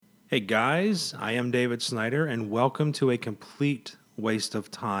Hey guys, I am David Snyder, and welcome to A Complete Waste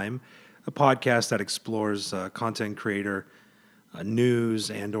of Time, a podcast that explores content creator news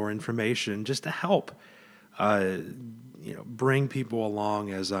and/or information just to help, bring people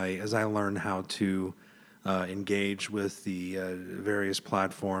along as I learn how to engage with the various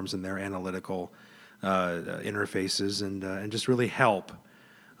platforms and their analytical interfaces, and just really help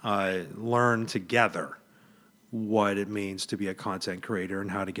learn together what it means to be a content creator and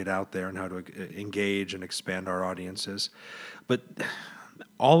how to get out there and how to engage and expand our audiences. But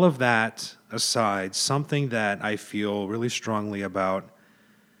all of that aside, something that I feel really strongly about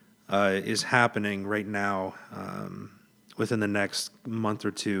is happening right now within the next month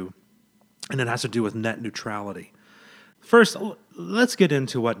or two, and it has to do with net neutrality. First, let's get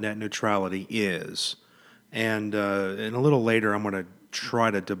into what net neutrality is. And a little later, I'm going to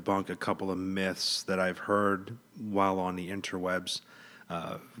try to debunk a couple of myths that I've heard while on the interwebs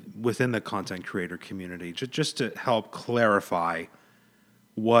within the content creator community, just to help clarify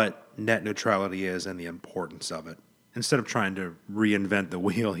what net neutrality is and the importance of it. Instead of trying to reinvent the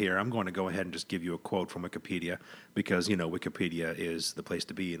wheel here, I'm going to go ahead and just give you a quote from Wikipedia because, Wikipedia is the place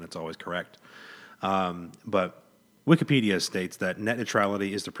to be and it's always correct. But Wikipedia states that net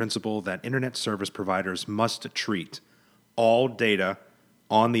neutrality is the principle that internet service providers must treat all data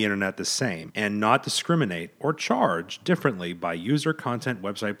on the internet the same and not discriminate or charge differently by user, content,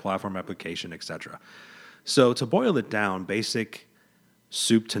 website, platform, application, etc. So to boil it down, basic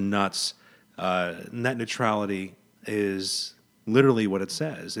soup to nuts, net neutrality is literally what it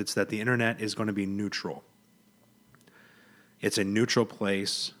says. It's that the internet is going to be neutral. It's a neutral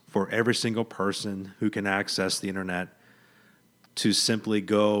place for every single person who can access the internet to simply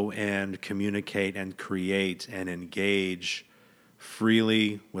go and communicate and create and engage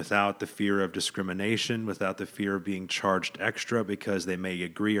freely without the fear of discrimination, without the fear of being charged extra because they may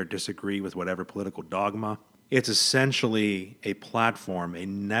agree or disagree with whatever political dogma. It's essentially a platform, a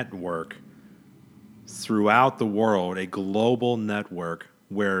network throughout the world, a global network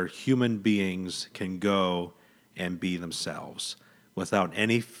where human beings can go and be themselves without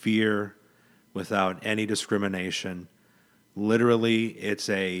any fear, without any discrimination. Literally, it's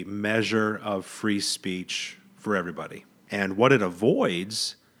a measure of free speech for everybody. And what it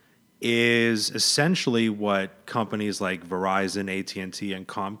avoids is essentially what companies like Verizon, AT&T, and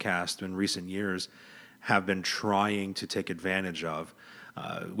Comcast in recent years have been trying to take advantage of,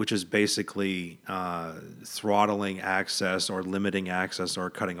 which is basically throttling access or limiting access or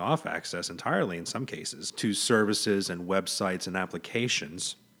cutting off access entirely in some cases to services and websites and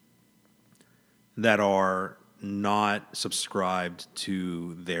applications that are not subscribed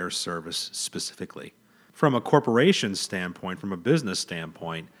to their service specifically. From a corporation standpoint, from a business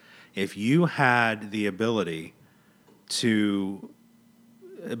standpoint, if you had the ability to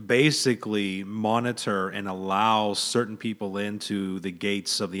basically monitor and allow certain people into the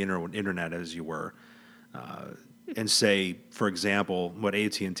gates of the internet, as you were, and say, for example, what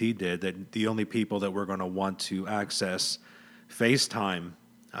AT&T did, that the only people that were going to want to access FaceTime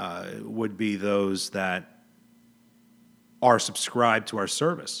would be those that are subscribed to our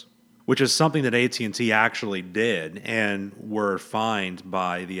service, which is something that AT&T actually did and were fined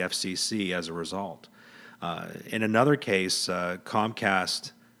by the FCC as a result. In another case,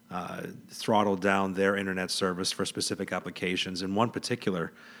 Comcast throttled down their internet service for specific applications. In one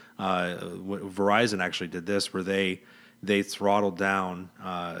particular, Verizon actually did this, where they throttled down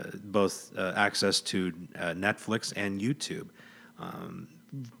both access to Netflix and YouTube.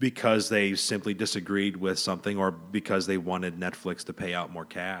 Because they simply disagreed with something or because they wanted Netflix to pay out more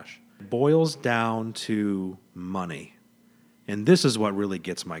cash. It boils down to money. And this is what really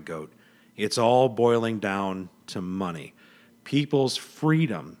gets my goat. It's all boiling down to money. People's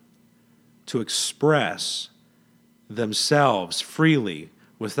freedom to express themselves freely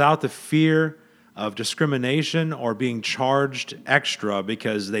without the fear of discrimination or being charged extra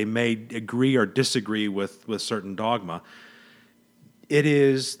because they may agree or disagree with certain dogma. It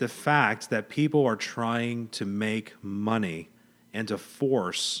is the fact that people are trying to make money and to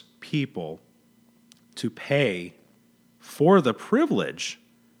force people to pay for the privilege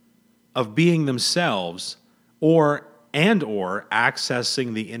of being themselves or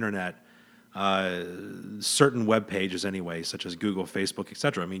accessing the internet, certain web pages anyway, such as Google, Facebook,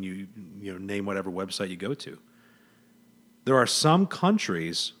 etc. I mean, you name whatever website you go to. There are some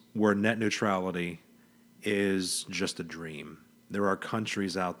countries where net neutrality is just a dream. There are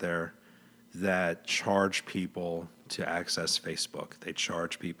countries out there that charge people to access Facebook. They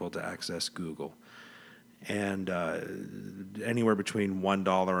charge people to access Google. And anywhere between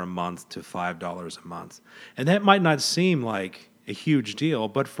 $1 a month to $5 a month. And that might not seem like a huge deal,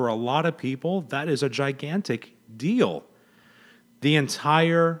 but for a lot of people, that is a gigantic deal. The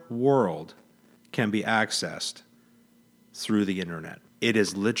entire world can be accessed through the internet. It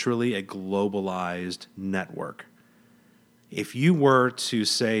is literally a globalized network. If you were to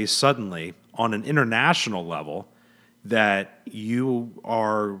say suddenly on an international level that you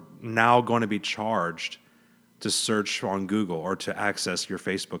are now going to be charged to search on Google or to access your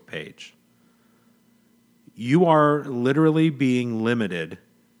Facebook page, you are literally being limited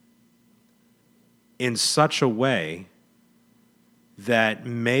in such a way that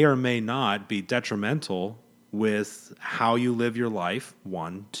may or may not be detrimental with how you live your life,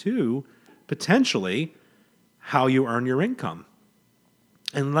 one. Two, potentially how you earn your income.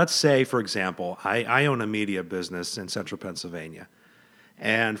 And let's say, for example, I own a media business in central Pennsylvania.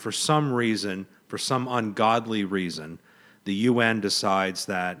 And for some reason, for some ungodly reason, the UN decides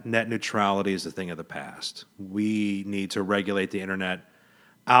that net neutrality is a thing of the past. We need to regulate the internet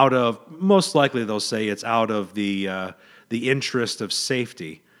out of, most likely they'll say it's out of the interest of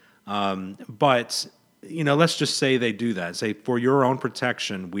safety. But, let's just say they do that. Say, for your own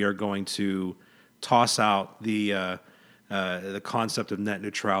protection, we are going to toss out the concept of net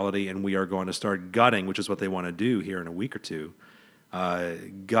neutrality, and we are going to start gutting, which is what they want to do here in a week or two,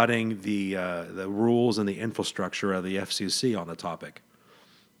 gutting the rules and the infrastructure of the FCC on the topic.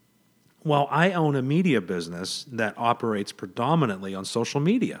 Well, I own a media business that operates predominantly on social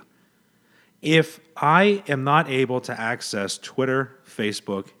media. If I am not able to access Twitter,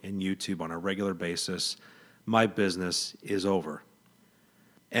 Facebook, and YouTube on a regular basis, my business is over.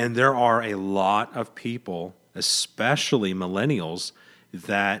 And there are a lot of people, especially millennials,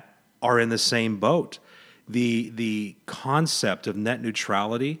 that are in the same boat. The concept of net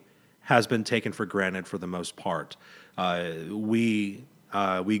neutrality has been taken for granted for the most part. We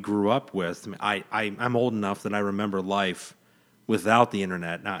grew up with. I'm old enough that I remember life without the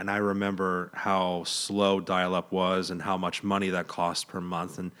internet, and I remember how slow dial-up was and how much money that cost per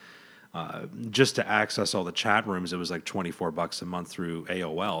month. And just to access all the chat rooms, it was like $24 a month through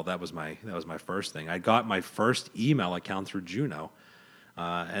AOL. That was my first thing. I got my first email account through Juno,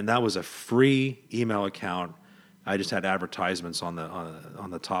 and that was a free email account. I just had advertisements on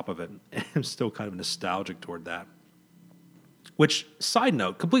the top of it. I'm still kind of nostalgic toward that. Which,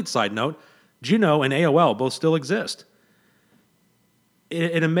 complete side note, Juno and AOL both still exist.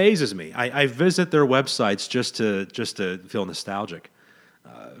 It amazes me. I visit their websites just to feel nostalgic.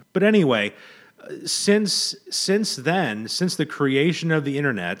 But anyway, since then, since the creation of the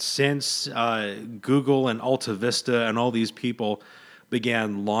internet, since Google and Alta Vista and all these people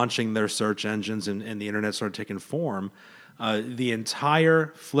began launching their search engines and the internet started taking form, the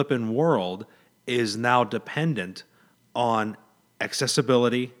entire flippin' world is now dependent on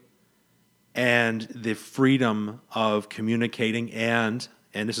accessibility and the freedom of communicating and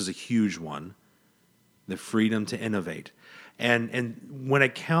this is a huge one, the freedom to innovate. And when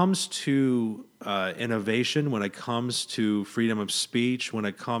it comes to innovation, when it comes to freedom of speech, when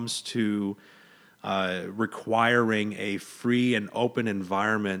it comes to requiring a free and open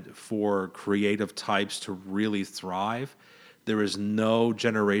environment for creative types to really thrive, there is no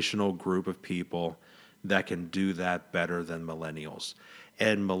generational group of people that can do that better than millennials.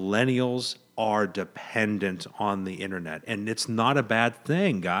 And millennials are dependent on the internet. And it's not a bad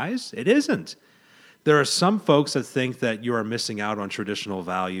thing, guys. It isn't. There are some folks that think that you are missing out on traditional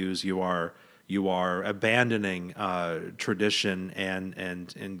values. You are abandoning tradition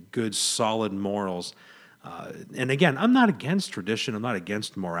and good, solid morals. And again, I'm not against tradition. I'm not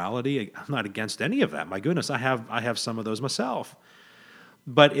against morality. I'm not against any of that. My goodness, I have some of those myself.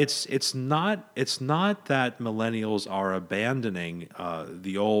 But it's not that millennials are abandoning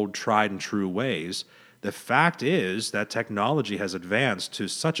the old tried and true ways. The fact is that technology has advanced to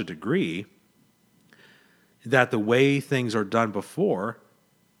such a degree that the way things are done before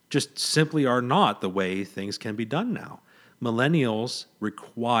just simply are not the way things can be done now. Millennials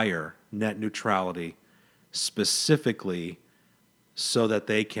require net neutrality specifically so that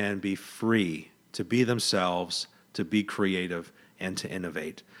they can be free to be themselves, to be creative, and to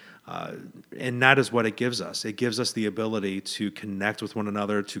innovate. And that is what it gives us. It gives us the ability to connect with one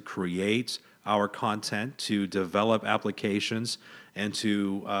another, to create our content, to develop applications, and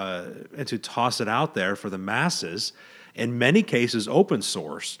to toss it out there for the masses, in many cases open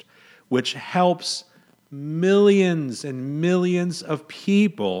sourced, which helps millions and millions of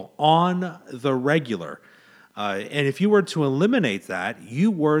people on the regular. And if you were to eliminate that,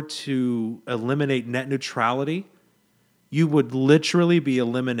 you were to eliminate net neutrality, you would literally be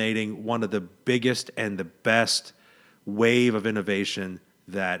eliminating one of the biggest and the best wave of innovation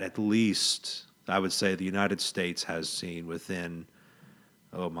that at least I would say the United States has seen within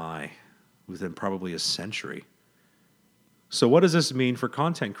probably a century. So what does this mean for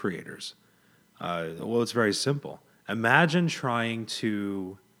content creators? Well, it's very simple. Imagine trying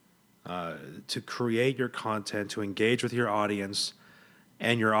to create your content, to engage with your audience,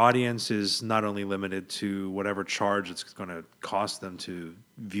 and your audience is not only limited to whatever charge it's going to cost them to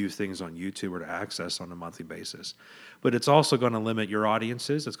view things on YouTube or to access on a monthly basis, but it's also going to limit your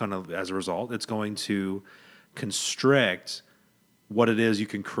audiences. It's going to, as a result, it's going to constrict what it is you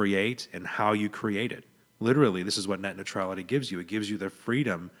can create and how you create it. Literally, this is what net neutrality gives you. It gives you the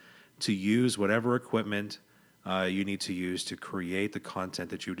freedom to use whatever equipment you need to use to create the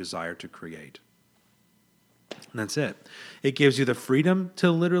content that you desire to create. And that's it. It gives you the freedom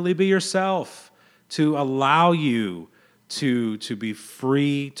to literally be yourself, to allow you to be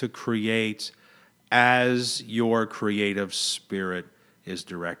free to create as your creative spirit is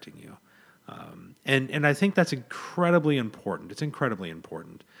directing you. And I think that's incredibly important. It's incredibly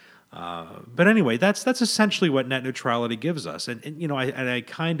important. But anyway, that's essentially what net neutrality gives us. And you know,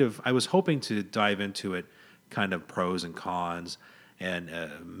 I was hoping to dive into it, kind of pros and cons and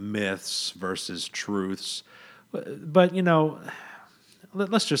myths versus truths. But you know,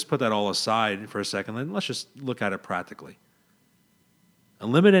 let's just put that all aside for a second. And let's just look at it practically.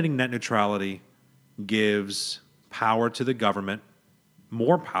 Eliminating net neutrality gives power to the government,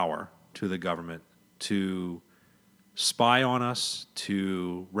 more power to the government to spy on us,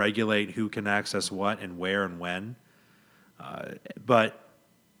 to regulate who can access what and where and when.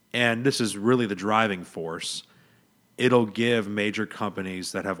 And this is really the driving force, it'll give major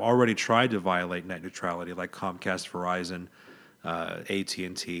companies that have already tried to violate net neutrality, like Comcast, Verizon,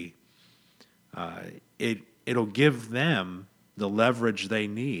 AT&T, it'll give them the leverage they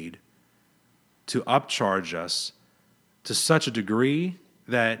need to upcharge us to such a degree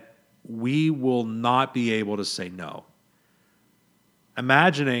that we will not be able to say no.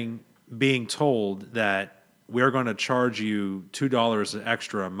 Imagining being told that we're going to charge you $2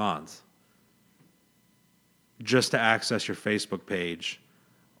 extra a month just to access your Facebook page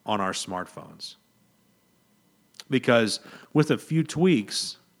on our smartphones. Because with a few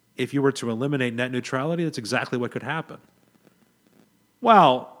tweaks, if you were to eliminate net neutrality, that's exactly what could happen.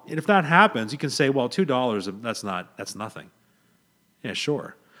 Well, if that happens, you can say, well, $2, that's nothing. Yeah,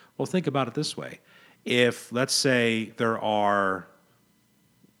 sure. Well, think about it this way. If, let's say, there are,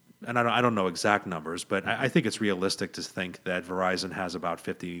 and I don't know exact numbers, but I think it's realistic to think that Verizon has about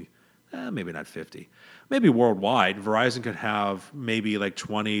 50, maybe not 50, maybe worldwide, Verizon could have maybe like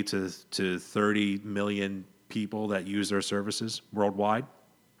 20 to 30 million people that use their services worldwide.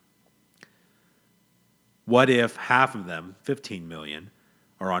 What if half of them, 15 million,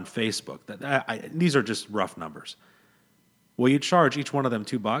 are on Facebook? These are just rough numbers. Well, you charge each one of them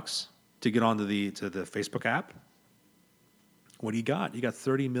 $2 to get onto the Facebook app. What do you got? You got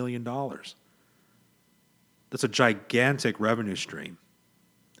 $30 million. That's a gigantic revenue stream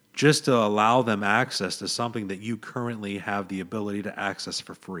just to allow them access to something that you currently have the ability to access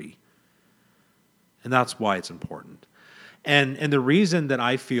for free. And that's why it's important. And the reason that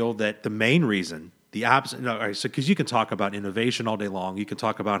I feel that the main reason, because you can talk about innovation all day long. You can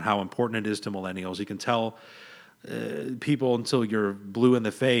talk about how important it is to millennials. You can tell people until you're blue in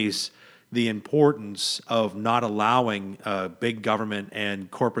the face the importance of not allowing big government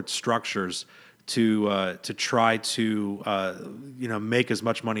and corporate structures to try to make as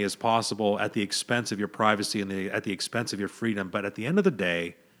much money as possible at the expense of your privacy and at the expense of your freedom. But at the end of the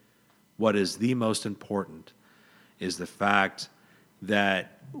day, what is the most important is the fact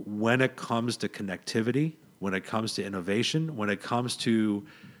that when it comes to connectivity, when it comes to innovation, when it comes to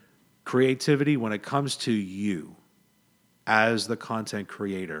creativity, when it comes to you as the content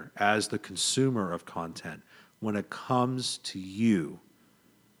creator, as the consumer of content, when it comes to you,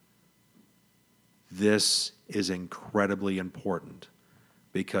 this is incredibly important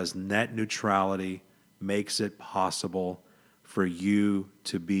because net neutrality makes it possible for you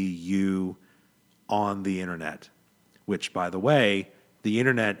to be you on the internet, which, by the way, the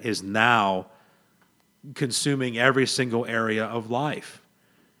internet is now consuming every single area of life.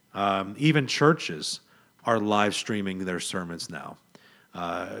 Even churches are live streaming their sermons now.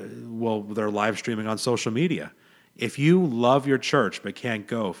 They're live streaming on social media. If you love your church but can't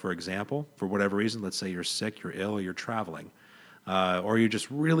go, for example, for whatever reason, let's say you're sick, you're ill, or you're traveling, or you're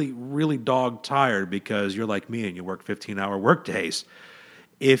just really, really dog tired because you're like me and you work 15-hour work days.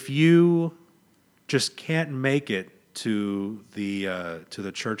 If you just can't make it to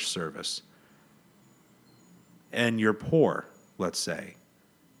the church service and you're poor, let's say,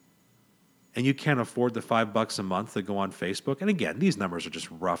 and you can't afford the $5 a month to go on Facebook, and again, these numbers are just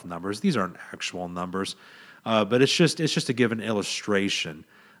rough numbers. These aren't actual numbers, but it's just to give an illustration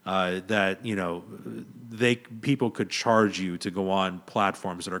that people could charge you to go on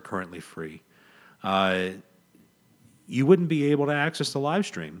platforms that are currently free. You wouldn't be able to access the live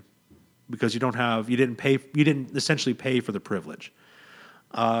stream because you didn't essentially pay for the privilege.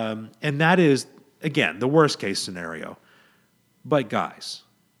 And that is, again, the worst case scenario. But guys,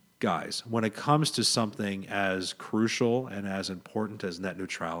 when it comes to something as crucial and as important as net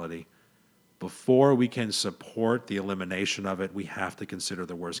neutrality, before we can support the elimination of it, we have to consider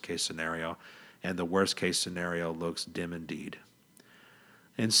the worst case scenario. And the worst case scenario looks dim indeed.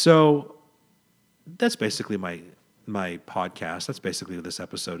 And so that's basically my podcast. That's basically what this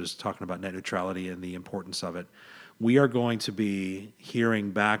episode is, talking about net neutrality and the importance of it. We are going to be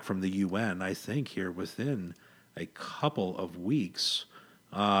hearing back from the UN, I think, here within a couple of weeks.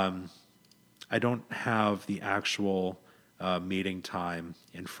 I don't have the actual meeting time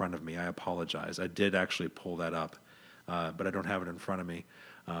in front of me. I apologize. I did actually pull that up, but I don't have it in front of me.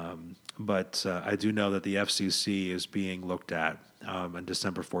 But I do know that the FCC is being looked at on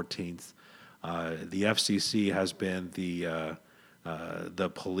December 14th. The FCC has been the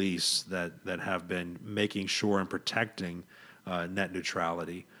police that have been making sure and protecting net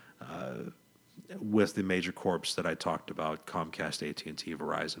neutrality with the major corps that I talked about: Comcast, AT&T,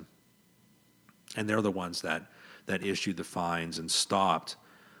 Verizon. And they're the ones that issued the fines and stopped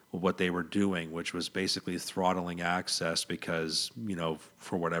what they were doing, which was basically throttling access because,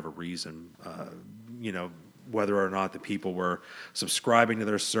 for whatever reason, whether or not the people were subscribing to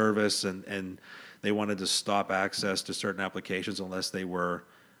their service and they wanted to stop access to certain applications unless they were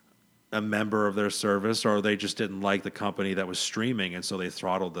a member of their service, or they just didn't like the company that was streaming, and so they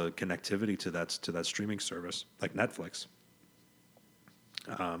throttled the connectivity to that streaming service, like Netflix.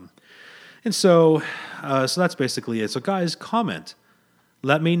 And so that's basically it. So guys, comment.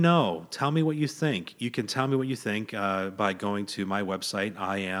 Let me know. Tell me what you think. You can tell me what you think by going to my website,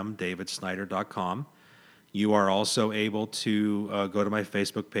 IamDavidSnyder.com. You are also able to go to my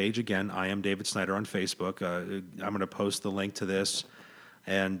Facebook page. Again, I am David Snyder on Facebook. I'm going to post the link to this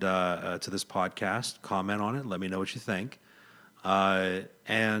and to this podcast. Comment on it. Let me know what you think.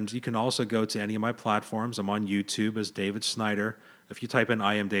 And you can also go to any of my platforms. I'm on YouTube as David Snyder. If you type in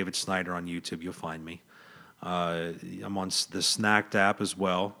I am David Snyder on YouTube, you'll find me. I'm on the Snacked app as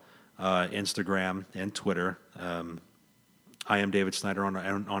well, Instagram and Twitter. I am David Snyder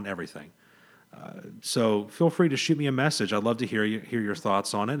on everything. So feel free to shoot me a message. I'd love to hear your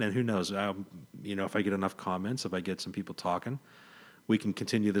thoughts on it. And who knows, if I get enough comments, if I get some people talking, we can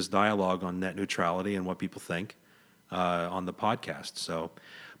continue this dialogue on net neutrality and what people think on the podcast. So,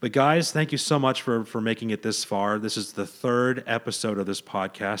 but guys, thank you so much for making it this far. This is the third episode of this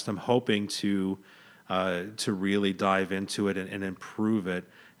podcast. I'm hoping to really dive into it and improve it.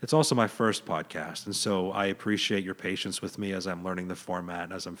 It's also my first podcast, and so I appreciate your patience with me as I'm learning the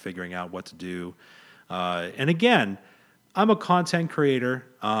format, as I'm figuring out what to do. And again, I'm a content creator.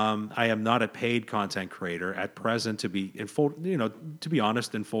 I am not a paid content creator at present. To be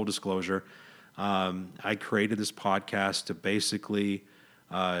honest, in full disclosure, I created this podcast to basically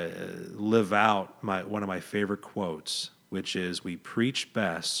live out one of my favorite quotes, which is, "We preach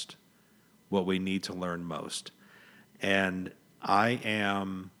best what we need to learn most." And I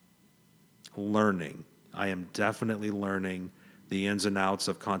am definitely learning the ins and outs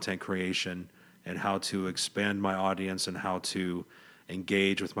of content creation and how to expand my audience and how to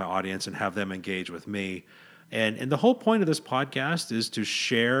engage with my audience and have them engage with me. And the whole point of this podcast is to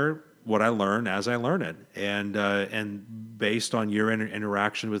share what I learn as I learn it. And based on your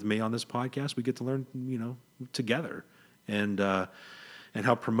interaction with me on this podcast, we get to learn, together and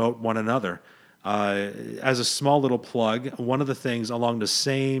help promote one another. As a small little plug, one of the things along the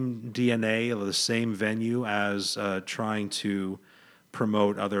same DNA or the same venue as trying to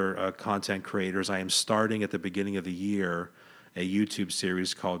promote other content creators, I am starting at the beginning of the year a YouTube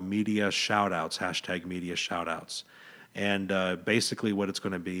series called Media Shoutouts, #Media Shoutouts. And basically what it's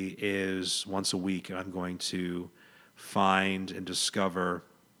going to be is once a week I'm going to find and discover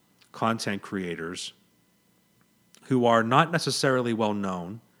content creators who are not necessarily well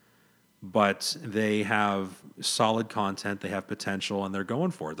known, but they have solid content, they have potential, and they're going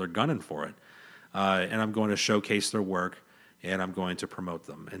for it. They're gunning for it. And I'm going to showcase their work, and I'm going to promote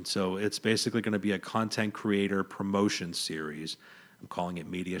them. And so it's basically going to be a content creator promotion series. I'm calling it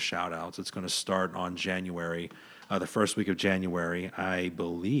Media Shoutouts. It's going to start on January, the first week of January. I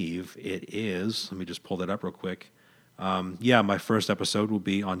believe it is. Let me just pull that up real quick. My first episode will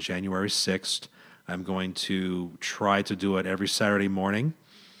be on January 6th. I'm going to try to do it every Saturday morning.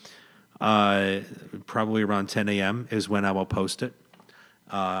 Probably around 10 a.m. is when I will post it.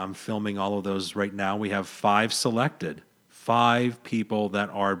 I'm filming all of those right now. We have 5 selected, 5 people that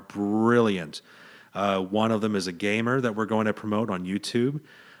are brilliant. One of them is a gamer that we're going to promote on YouTube.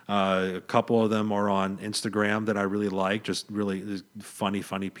 A couple of them are on Instagram that I really like, just really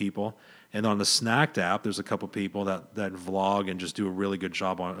funny people. And on the Snacked app, there's a couple people that vlog and just do a really good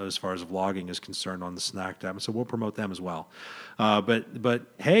job on as far as vlogging is concerned on the Snacked app. So we'll promote them as well. But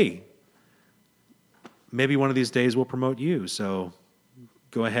hey, maybe one of these days we'll promote you. So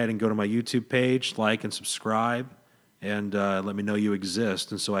go ahead and go to my YouTube page, like and subscribe, and let me know you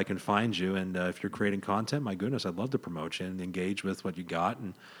exist, and so I can find you. And if you're creating content, my goodness, I'd love to promote you and engage with what you got,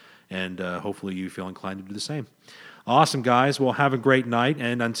 and hopefully you feel inclined to do the same. Awesome, guys. Well, have a great night,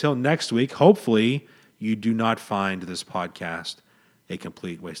 and until next week, hopefully you do not find this podcast a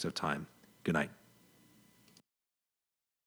complete waste of time. Good night.